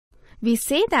We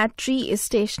say that tree is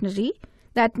stationary.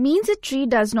 That means a tree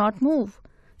does not move.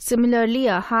 Similarly,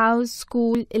 a house,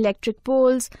 school, electric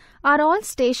poles are all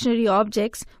stationary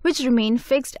objects which remain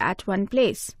fixed at one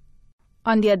place.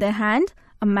 On the other hand,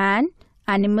 a man,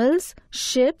 animals,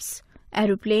 ships,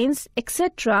 aeroplanes,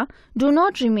 etc. do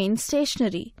not remain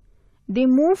stationary. They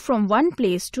move from one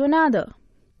place to another.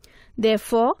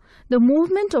 Therefore, the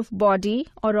movement of body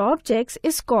or objects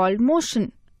is called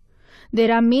motion.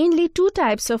 There are mainly two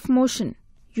types of motion: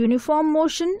 uniform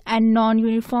motion and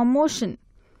non-uniform motion.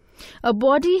 A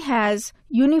body has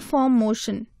uniform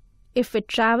motion if it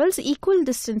travels equal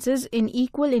distances in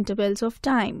equal intervals of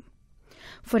time.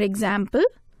 For example,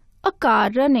 a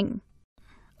car running.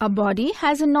 A body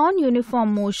has a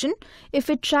non-uniform motion if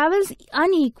it travels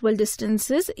unequal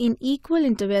distances in equal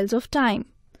intervals of time.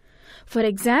 For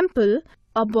example,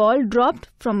 a ball dropped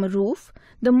from a roof.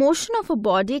 The motion of a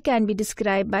body can be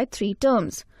described by three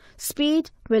terms: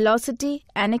 speed, velocity,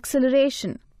 and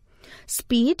acceleration.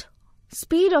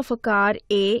 Speed of a car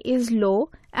A is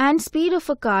low and speed of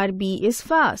a car B is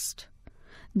fast.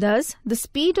 Thus, the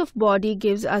speed of body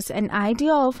gives us an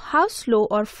idea of how slow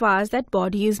or fast that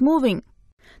body is moving.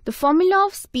 The formula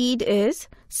of speed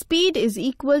is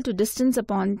equal to distance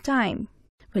upon time.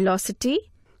 Velocity.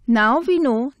 Now we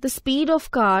know the speed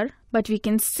of car, but we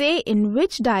can say in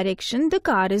which direction the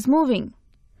car is moving.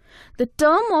 The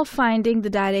term of finding the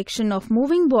direction of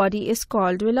moving body is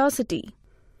called velocity.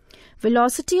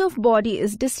 Velocity of body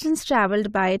is distance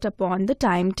travelled by it upon the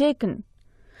time taken.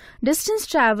 Distance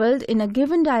travelled in a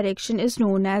given direction is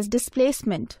known as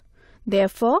displacement.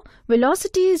 Therefore,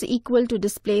 velocity is equal to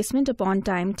displacement upon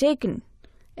time taken.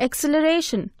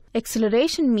 Acceleration.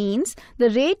 Acceleration means the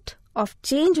rate of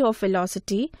change of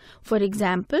velocity. For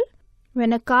example,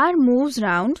 when a car moves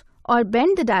round or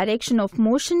bend, the direction of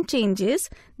motion changes.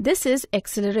 This is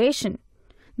acceleration.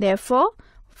 Therefore,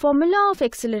 formula of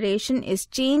acceleration is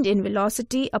change in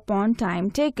velocity upon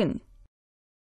time taken.